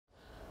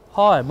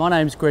Hi, my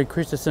name is Greg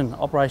Christensen,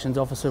 Operations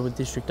Officer with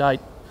District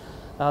 8.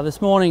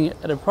 This morning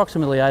at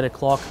approximately 8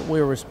 o'clock we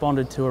were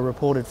responded to a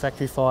reported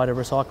factory fire at a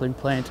recycling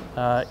plant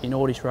in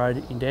Ordish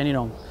Road in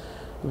Dandenong.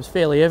 It was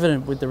fairly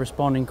evident with the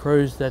responding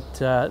crews that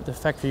the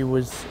factory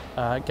was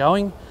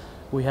going.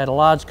 We had a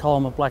large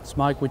column of black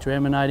smoke which were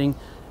emanating,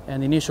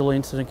 and the initial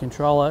incident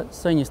controller,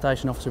 Senior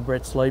Station Officer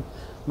Brett Sleep,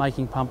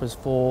 making pumpers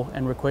 4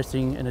 and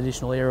requesting an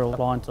additional aerial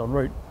lines en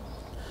route.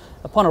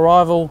 Upon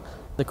arrival,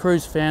 the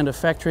crews found a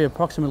factory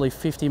approximately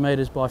 50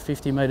 metres by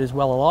 50 metres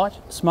well alight.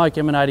 Smoke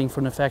emanating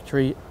from the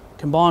factory,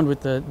 combined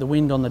with the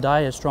wind on the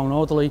day, a strong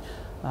northerly,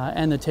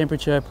 and the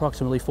temperature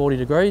approximately 40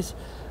 degrees,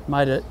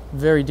 made it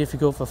very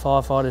difficult for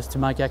firefighters to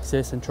make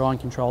access and try and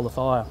control the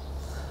fire.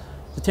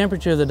 The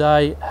temperature of the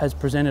day has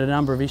presented a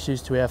number of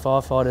issues to our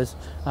firefighters,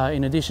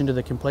 in addition to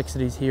the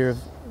complexities here of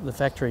the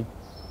factory.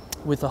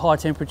 With the high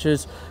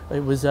temperatures,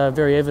 it was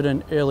very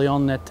evident early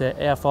on that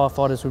our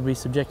firefighters would be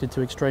subjected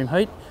to extreme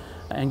heat,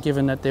 and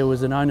given that there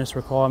was an onus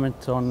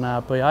requirement on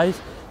BAs,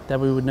 that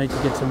we would need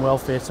to get some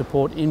welfare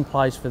support in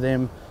place for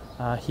them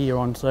here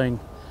on scene.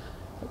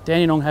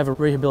 Dandenong have a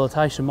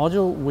rehabilitation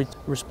module which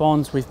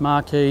responds with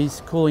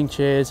marquees, cooling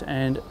chairs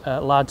and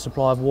a large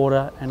supply of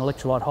water and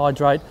electrolyte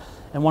hydrate.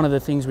 And one of the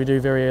things we do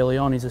very early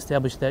on is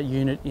establish that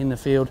unit in the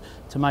field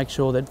to make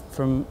sure that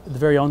from the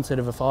very onset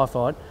of a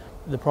firefight,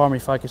 the primary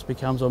focus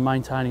becomes on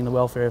maintaining the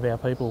welfare of our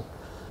people.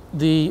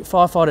 The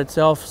firefight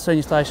itself,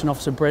 Senior Station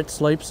Officer Brett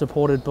Sleep,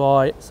 supported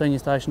by Senior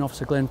Station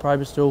Officer Glenn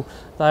Probestal,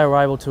 they were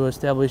able to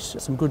establish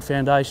some good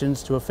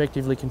foundations to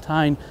effectively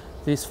contain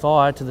this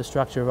fire to the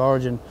structure of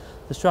origin.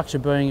 The structure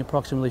being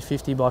approximately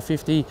 50 by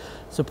 50,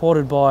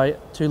 supported by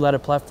 2 ladder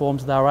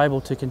platforms, they were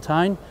able to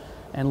contain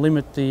and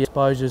limit the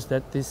exposures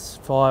that this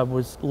fire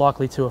was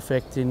likely to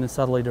affect in a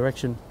southerly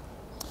direction.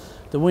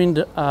 The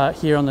wind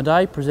here on the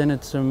day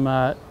presented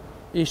some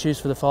issues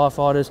for the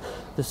firefighters.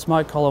 The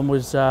smoke column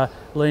was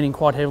leaning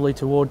quite heavily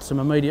towards some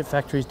immediate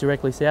factories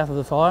directly south of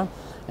the fire,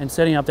 and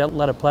setting up that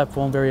ladder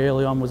platform very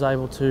early on was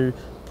able to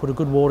put a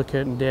good water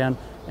curtain down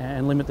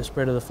and limit the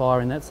spread of the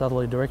fire in that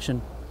southerly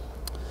direction.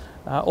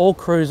 All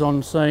crews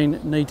on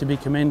scene need to be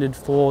commended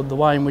for the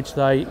way in which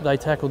they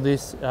tackled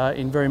this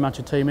in very much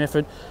a team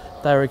effort.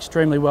 They were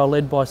extremely well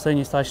led by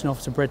Senior Station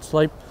Officer Brett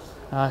Sleep.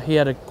 He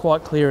had a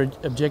quite clear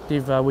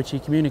objective which he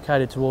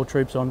communicated to all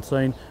troops on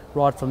scene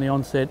right from the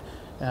onset,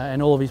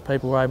 and all of his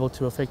people were able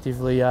to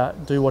effectively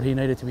do what he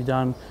needed to be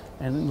done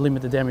and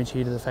limit the damage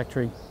here to the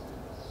factory.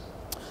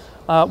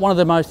 One of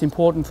the most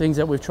important things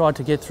that we've tried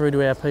to get through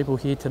to our people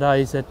here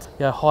today is that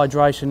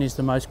hydration is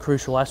the most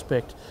crucial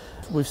aspect.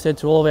 We've said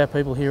to all of our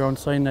people here on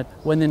scene that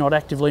when they're not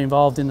actively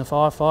involved in the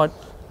firefight,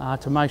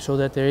 to make sure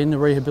that they're in the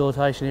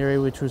rehabilitation area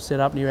which was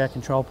set up near our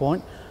control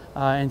point,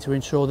 and to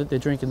ensure that they're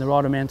drinking the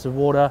right amounts of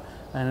water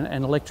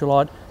and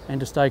electrolyte, and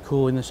to stay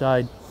cool in the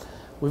shade.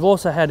 We've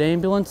also had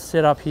ambulance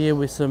set up here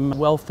with some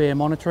welfare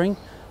monitoring,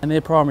 and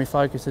their primary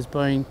focus has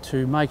been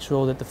to make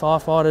sure that the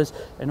firefighters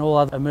and all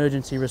other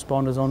emergency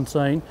responders on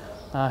scene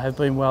have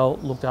been well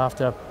looked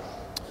after.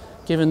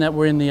 Given that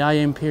we're in the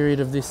AM period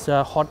of this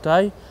hot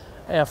day,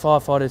 our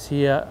firefighters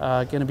here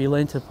are going to be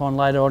lent upon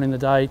later on in the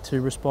day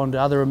to respond to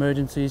other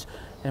emergencies,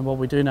 and what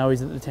we do know is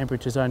that the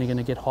temperature is only going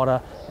to get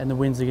hotter and the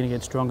winds are going to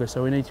get stronger,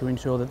 so we need to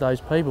ensure that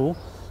those people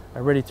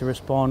are ready to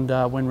respond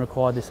when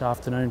required this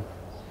afternoon.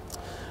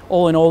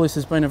 All in all, this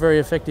has been a very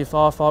effective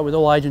firefight with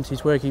all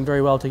agencies working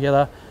very well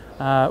together.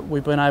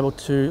 We've been able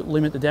to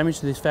limit the damage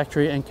to this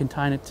factory and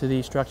contain it to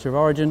the structure of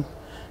origin.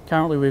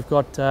 Currently we've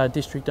got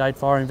District 8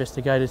 fire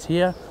investigators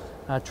here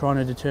trying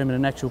to determine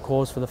an actual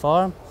cause for the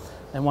fire,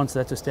 and once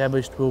that's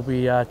established we'll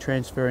be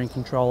transferring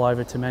control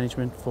over to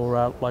management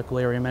for local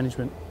area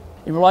management.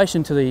 In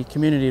relation to the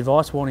community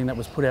advice warning that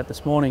was put out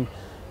this morning,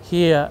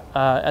 here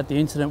at the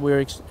incident we're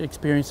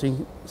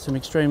experiencing some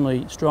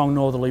extremely strong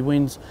northerly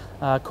winds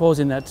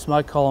causing that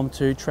smoke column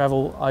to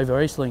travel over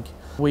Eastlink.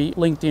 We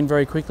linked in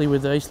very quickly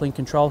with the Eastlink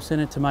Control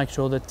Centre to make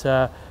sure that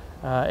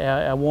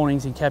our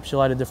warnings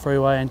encapsulated the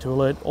freeway and to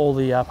alert all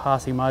the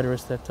passing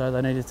motorists that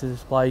they needed to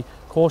display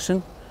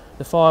caution.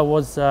 The fire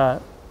was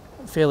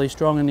fairly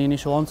strong in the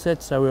initial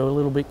onset, so we were a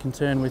little bit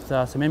concerned with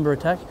some ember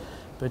attack,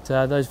 but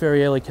those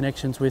very early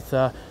connections with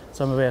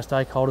some of our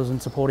stakeholders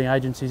and supporting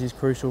agencies is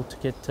crucial to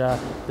get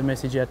the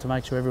message out to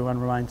make sure everyone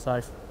remains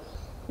safe.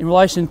 In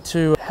relation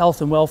to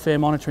health and welfare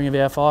monitoring of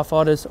our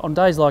firefighters, on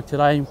days like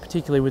today,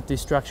 particularly with this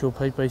structural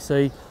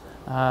PPC,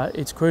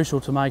 it's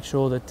crucial to make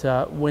sure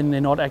that when they're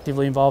not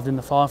actively involved in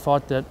the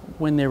firefight, that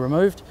when they're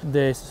removed,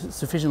 they're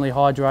sufficiently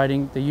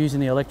hydrating, they're using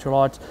the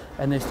electrolytes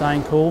and they're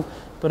staying cool.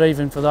 But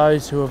even for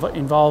those who are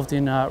involved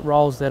in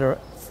roles that are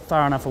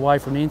far enough away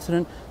from the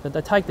incident, that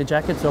they take the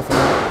jackets off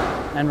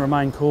and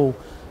remain cool.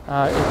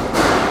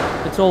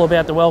 It's all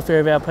about the welfare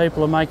of our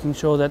people and making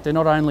sure that they're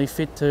not only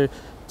fit to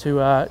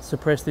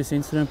suppress this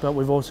incident, but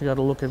we've also got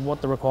to look at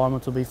what the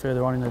requirements will be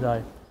further on in the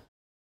day.